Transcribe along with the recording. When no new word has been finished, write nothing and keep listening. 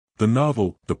The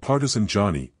novel, The Partisan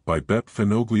Johnny, by Beppe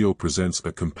Fenoglio presents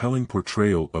a compelling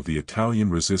portrayal of the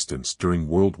Italian resistance during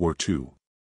World War II.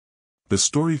 The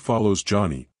story follows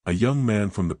Johnny, a young man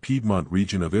from the Piedmont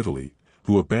region of Italy,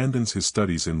 who abandons his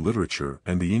studies in literature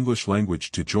and the English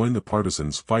language to join the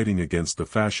partisans fighting against the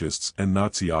fascists and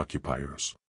Nazi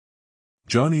occupiers.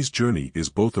 Johnny's journey is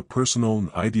both a personal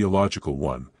and ideological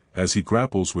one, as he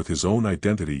grapples with his own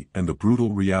identity and the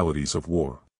brutal realities of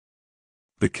war.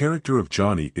 The character of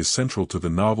Johnny is central to the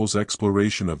novel's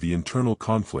exploration of the internal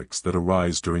conflicts that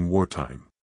arise during wartime.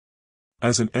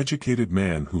 As an educated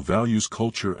man who values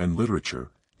culture and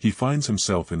literature, he finds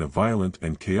himself in a violent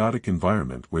and chaotic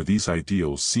environment where these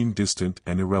ideals seem distant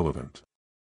and irrelevant.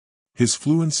 His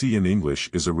fluency in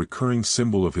English is a recurring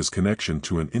symbol of his connection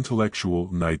to an intellectual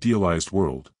and idealized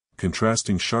world,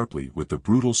 contrasting sharply with the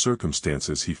brutal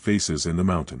circumstances he faces in the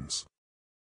mountains.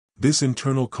 This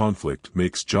internal conflict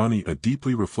makes Johnny a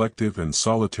deeply reflective and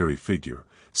solitary figure,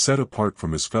 set apart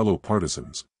from his fellow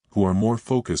partisans, who are more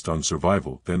focused on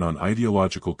survival than on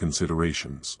ideological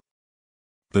considerations.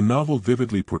 The novel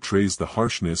vividly portrays the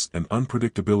harshness and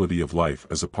unpredictability of life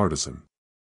as a partisan.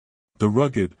 The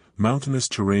rugged, mountainous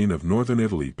terrain of northern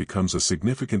Italy becomes a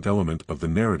significant element of the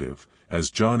narrative, as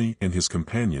Johnny and his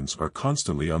companions are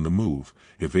constantly on the move,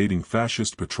 evading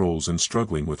fascist patrols and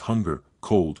struggling with hunger,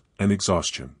 cold, and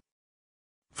exhaustion.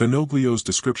 Fenoglio's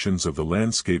descriptions of the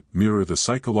landscape mirror the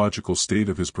psychological state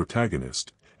of his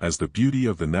protagonist, as the beauty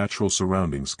of the natural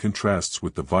surroundings contrasts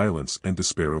with the violence and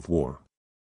despair of war.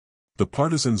 The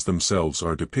partisans themselves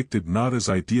are depicted not as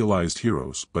idealized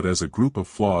heroes but as a group of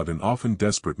flawed and often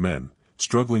desperate men,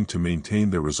 struggling to maintain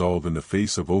their resolve in the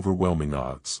face of overwhelming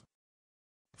odds.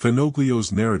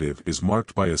 Fenoglio's narrative is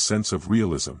marked by a sense of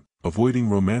realism, avoiding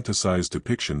romanticized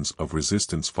depictions of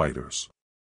resistance fighters.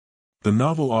 The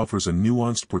novel offers a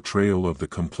nuanced portrayal of the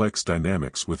complex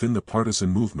dynamics within the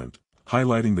partisan movement,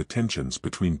 highlighting the tensions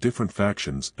between different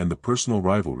factions and the personal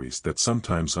rivalries that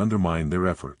sometimes undermine their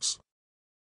efforts.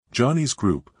 Johnny's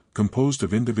group, composed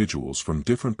of individuals from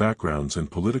different backgrounds and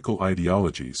political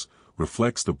ideologies,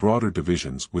 reflects the broader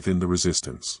divisions within the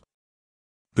resistance.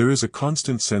 There is a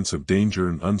constant sense of danger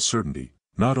and uncertainty,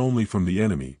 not only from the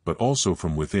enemy but also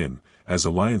from within, as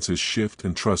alliances shift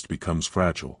and trust becomes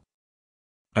fragile.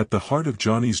 At the heart of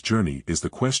Johnny's journey is the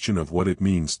question of what it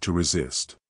means to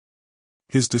resist.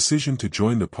 His decision to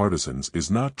join the partisans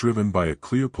is not driven by a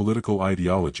clear political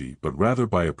ideology but rather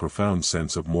by a profound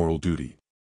sense of moral duty.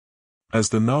 As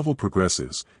the novel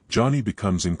progresses, Johnny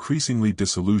becomes increasingly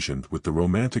disillusioned with the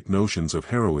romantic notions of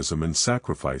heroism and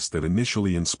sacrifice that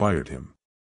initially inspired him.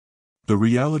 The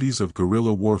realities of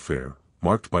guerrilla warfare,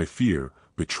 marked by fear,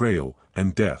 betrayal,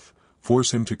 and death,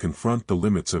 force him to confront the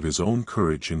limits of his own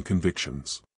courage and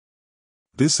convictions.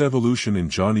 This evolution in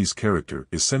Johnny's character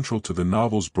is central to the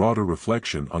novel's broader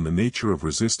reflection on the nature of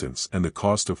resistance and the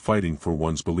cost of fighting for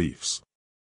one's beliefs.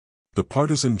 The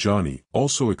Partisan Johnny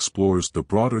also explores the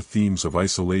broader themes of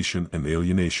isolation and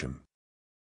alienation.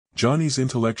 Johnny's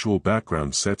intellectual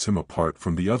background sets him apart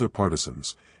from the other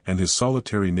partisans, and his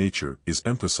solitary nature is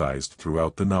emphasized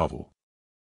throughout the novel.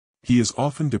 He is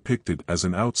often depicted as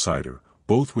an outsider,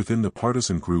 both within the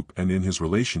partisan group and in his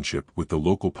relationship with the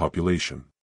local population.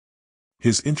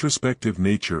 His introspective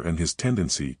nature and his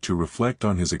tendency to reflect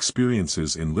on his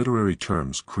experiences in literary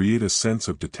terms create a sense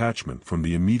of detachment from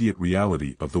the immediate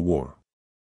reality of the war.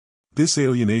 This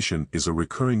alienation is a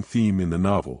recurring theme in the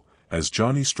novel, as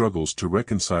Johnny struggles to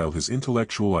reconcile his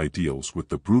intellectual ideals with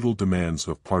the brutal demands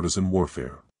of partisan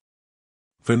warfare.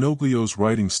 Fenoglio's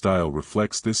writing style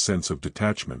reflects this sense of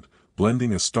detachment,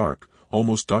 blending a stark,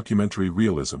 almost documentary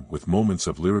realism with moments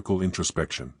of lyrical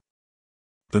introspection.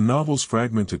 The novel's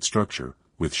fragmented structure,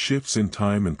 with shifts in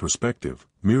time and perspective,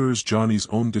 mirrors Johnny's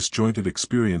own disjointed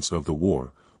experience of the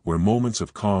war, where moments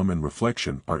of calm and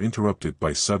reflection are interrupted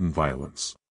by sudden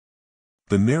violence.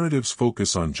 The narrative's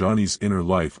focus on Johnny's inner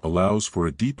life allows for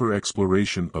a deeper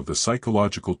exploration of the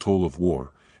psychological toll of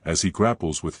war, as he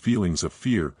grapples with feelings of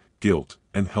fear, guilt,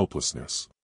 and helplessness.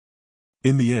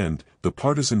 In the end, The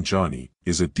Partisan Johnny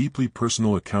is a deeply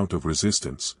personal account of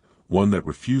resistance, one that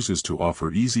refuses to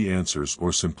offer easy answers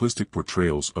or simplistic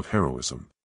portrayals of heroism.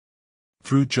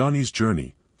 Through Johnny's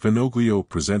journey, Fenoglio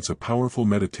presents a powerful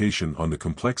meditation on the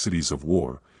complexities of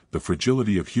war, the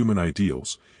fragility of human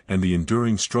ideals, and the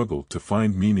enduring struggle to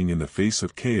find meaning in the face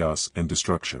of chaos and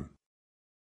destruction.